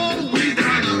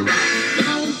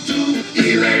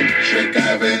Electric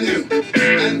Avenue,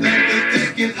 and then we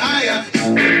take it higher.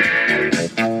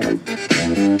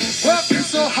 Working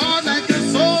so hard like a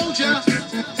soldier.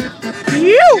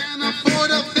 Can't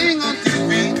afford a thing on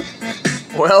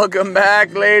TV. Welcome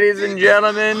back, ladies and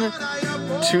gentlemen,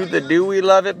 to the Do We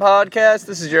Love It podcast.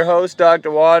 This is your host,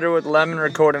 Dr. Water with Lemon,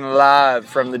 recording live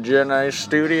from the Gen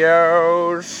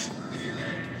Studios.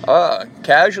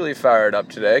 Casually fired up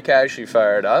today,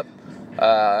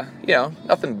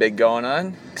 nothing big going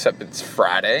on, except it's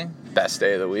Friday, best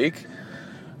day of the week.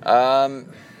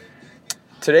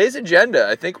 Today's agenda,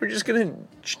 I think we're just going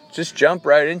to jump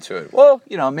right into it. Well,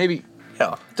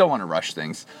 don't want to rush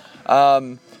things.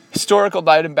 Historical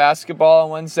night in basketball on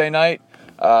Wednesday night.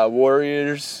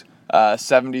 Warriors,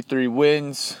 73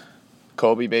 wins.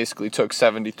 Kobe basically took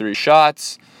 73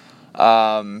 shots.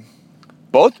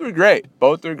 Both were great.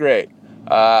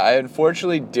 I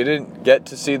unfortunately didn't get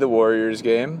to see the Warriors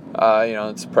game.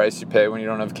 It's the price you pay when you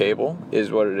don't have cable,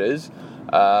 is what it is.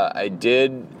 I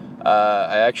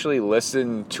actually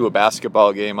listened to a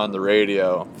basketball game on the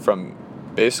radio from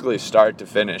basically start to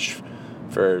finish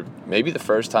for maybe the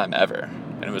first time ever,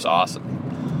 and it was awesome.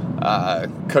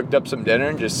 Cooked up some dinner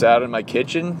and just sat in my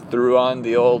kitchen, threw on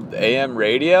the old AM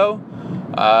radio,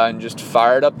 and just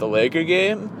fired up the Laker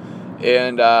game,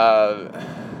 and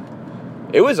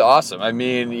it was awesome. I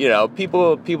mean,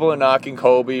 people are knocking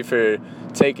Kobe for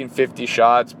taking 50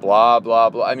 shots, blah, blah,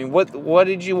 blah. I mean, what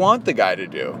did you want the guy to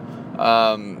do?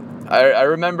 I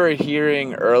remember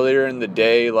hearing earlier in the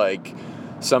day, like,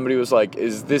 somebody was like,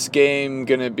 is this game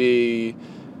going to be,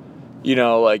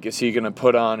 is he going to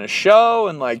put on a show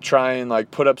and, like, try and,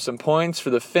 like, put up some points for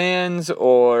the fans?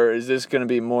 Or is this going to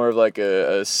be more of, like,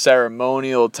 a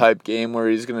ceremonial type game where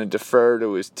he's going to defer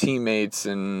to his teammates?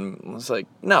 And I was like,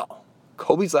 no.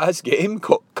 Kobe's last game,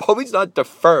 Kobe's not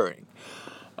deferring.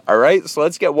 All right, so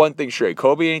let's get one thing straight.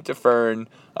 Kobe ain't deferring,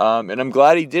 and I'm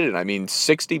glad he did it. I mean,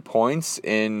 60 points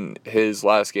in his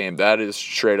last game. That is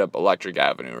straight up Electric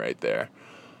Avenue right there.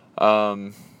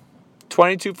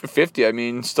 22 for 50. I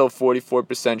mean, still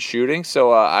 44% shooting. So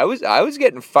I was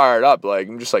getting fired up. Like,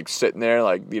 I'm just like sitting there,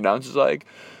 like the announcer's like,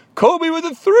 Kobe with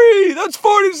a 3. That's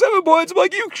 47 points. I'm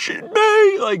like, you shit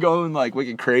me. Like going like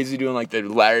wicked crazy, doing like the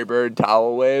Larry Bird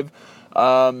towel wave.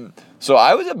 So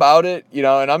I was about it,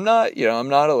 and I'm not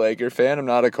a Laker fan, I'm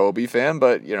not a Kobe fan,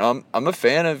 but, I'm a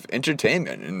fan of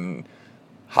entertainment, and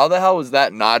how the hell is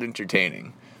that not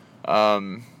entertaining?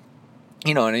 And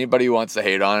anybody who wants to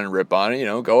hate on it and rip on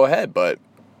it, go ahead, but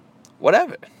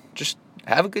whatever, just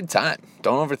have a good time,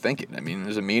 don't overthink it. I mean, it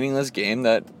was a meaningless game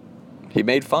that he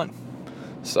made fun,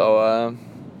 so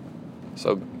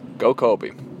go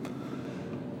Kobe.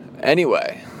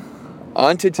 Anyway,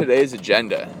 on to today's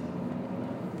agenda.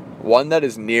 One that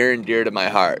is near and dear to my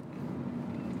heart.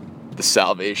 The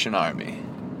Salvation Army.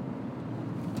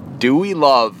 Do we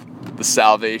love the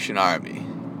Salvation Army?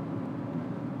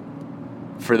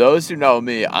 For those who know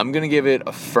me, I'm going to give it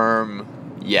a firm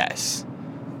yes.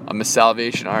 I'm a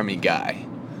Salvation Army guy.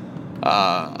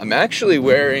 I'm actually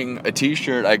wearing a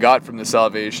t-shirt I got from the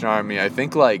Salvation Army, I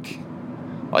think like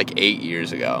 8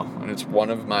 years ago. And it's one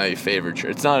of my favorite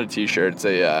shirts. It's not a t-shirt, it's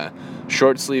a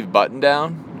short sleeve button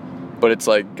down. But it's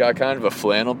like got kind of a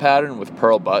flannel pattern with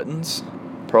pearl buttons.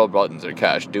 Pearl buttons are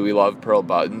cash. Do we love pearl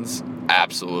buttons?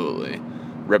 Absolutely.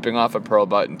 Ripping off a pearl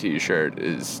button t-shirt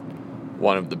is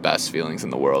one of the best feelings in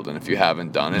the world. And if you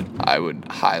haven't done it, I would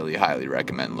highly, highly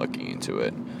recommend looking into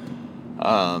it.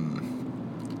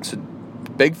 So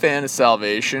big fan of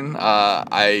Salvation.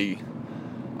 I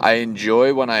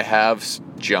enjoy when I have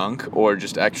junk or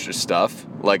just extra stuff.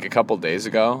 Like a couple days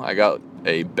ago, I got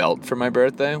a belt for my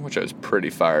birthday, which I was pretty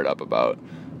fired up about.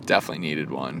 Definitely needed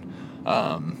one.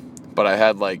 But I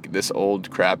had like this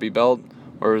old crappy belt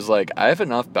where it was like, I have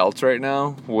enough belts right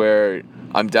now where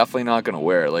I'm definitely not going to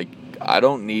wear it. Like, I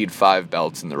don't need 5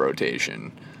 belts in the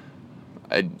rotation.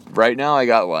 Right now I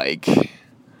got like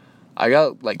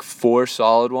 4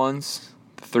 solid ones,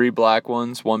 3 black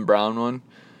ones, 1 brown one.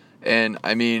 And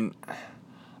I mean,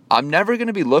 I'm never going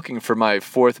to be looking for my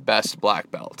 4th best black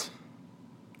belt.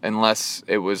 Unless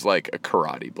it was like a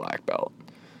karate black belt.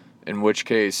 In which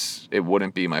case, it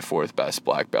wouldn't be my 4th best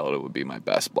black belt. It would be my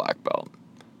best black belt.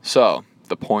 So,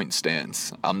 the point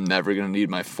stands. I'm never going to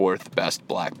need my 4th best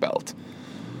black belt.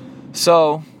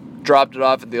 So, dropped it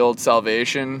off at the old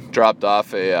Salvation. Dropped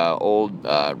off a old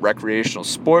recreational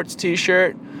sports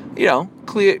t-shirt.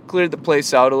 Cleared the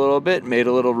place out a little bit. Made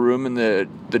a little room in the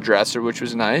dresser, which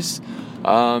was nice.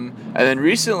 And then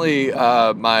recently,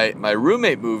 my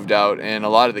roommate moved out, and a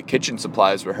lot of the kitchen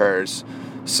supplies were hers.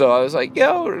 So I was like,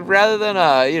 yo, rather than,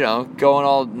 going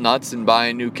all nuts and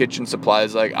buying new kitchen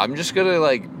supplies, like, I'm just going to,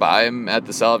 like, buy them at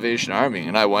the Salvation Army.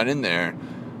 And I went in there,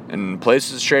 and the place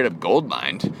was straight up gold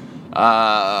mined. What'd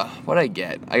I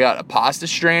get? I got a pasta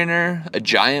strainer, a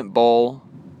giant bowl,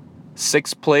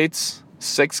 6 plates,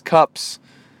 6 cups,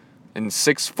 and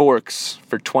 6 forks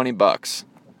for $20.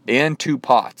 And 2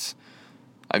 pots.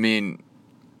 I mean,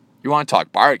 you want to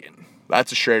talk bargain.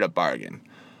 That's a straight up bargain.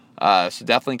 So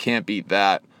definitely can't beat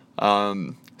that.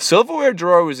 Silverware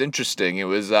drawer was interesting. It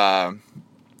was,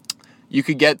 you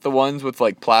could get the ones with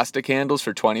like plastic handles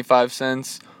for 25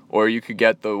 cents, or you could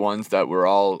get the ones that were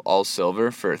all silver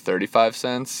for 35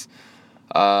 cents.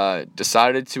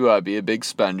 Decided to be a big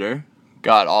spender.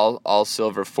 Got all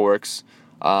silver forks.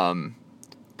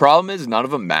 Problem is none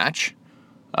of them match.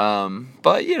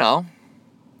 But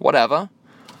whatever.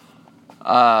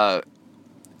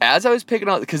 As I was picking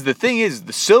out, because the thing is,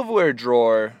 the silverware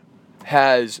drawer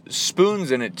has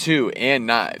spoons in it too, and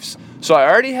knives. So I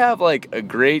already have like a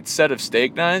great set of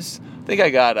steak knives. I think I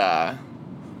got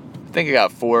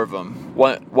 4 of them.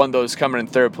 One of those coming in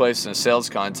 3rd place in a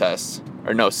sales contest,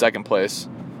 or no, 2nd place.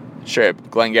 Sure,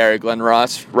 Glengarry Glen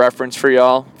Ross reference for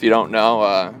y'all. If you don't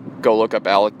know, go look up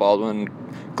Alec Baldwin,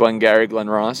 Glengarry Glen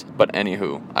Ross. But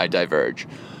anywho, I diverge.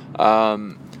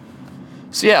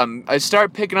 So yeah, I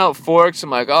start picking out forks. I'm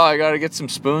like, oh, I gotta get some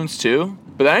spoons too.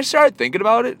 But then I started thinking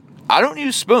about it. I don't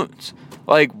use spoons.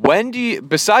 Like,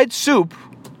 besides soup,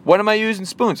 when am I using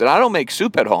spoons? And I don't make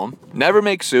soup at home. Never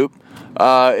make soup.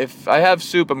 If I have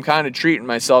soup, I'm kind of treating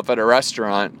myself at a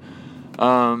restaurant.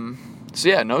 So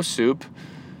yeah, no soup.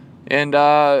 And,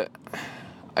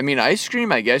 ice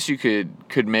cream, I guess you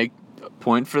could make a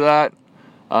point for that.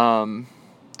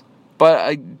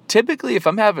 But typically, if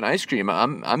I'm having ice cream,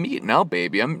 I'm eating out,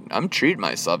 baby. I'm treating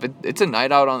myself. It's a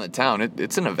night out on the town.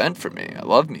 It's an event for me. I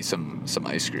love me some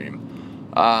ice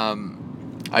cream.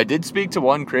 I did speak to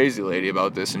one crazy lady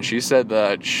about this, and she said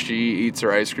that she eats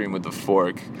her ice cream with a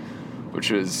fork,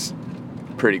 which was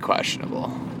pretty questionable.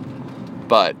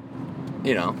 But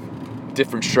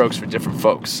different strokes for different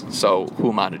folks. So who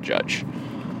am I to judge?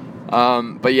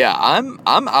 But yeah, I'm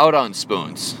out on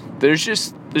spoons.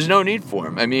 There's no need for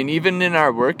them. I mean, even in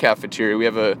our work cafeteria, we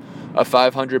have a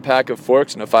 500 pack of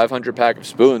forks and a 500 pack of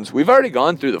spoons. We've already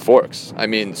gone through the forks. I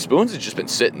mean, spoons have just been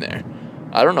sitting there.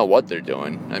 I don't know what they're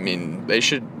doing. I mean, they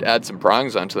should add some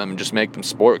prongs onto them and just make them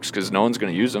sporks, because no one's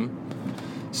going to use them.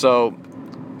 So,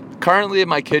 currently in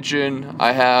my kitchen,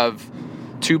 I have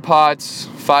 2 pots,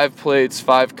 5 plates,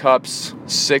 5 cups,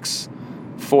 6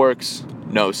 forks,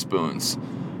 no spoons.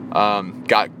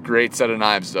 Got great set of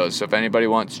knives though, so if anybody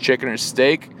wants chicken or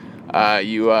steak,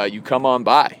 you come on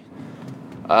by.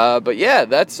 But yeah,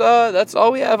 that's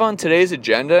all we have on today's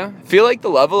agenda. I feel like the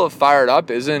level of fired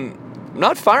up I'm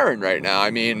not firing right now.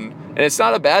 I mean, and it's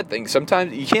not a bad thing.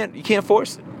 Sometimes you can't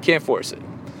force it. Can't force it.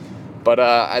 But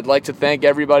I'd like to thank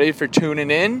everybody for tuning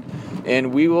in,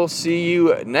 and we will see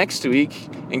you next week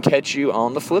and catch you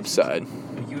on the flip side.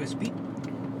 A USB.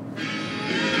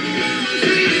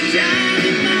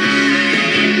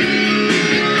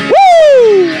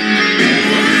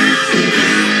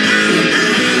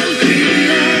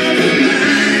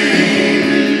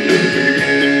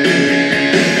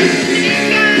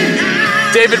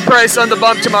 David Price on the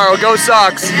bump tomorrow. Go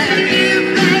Sox.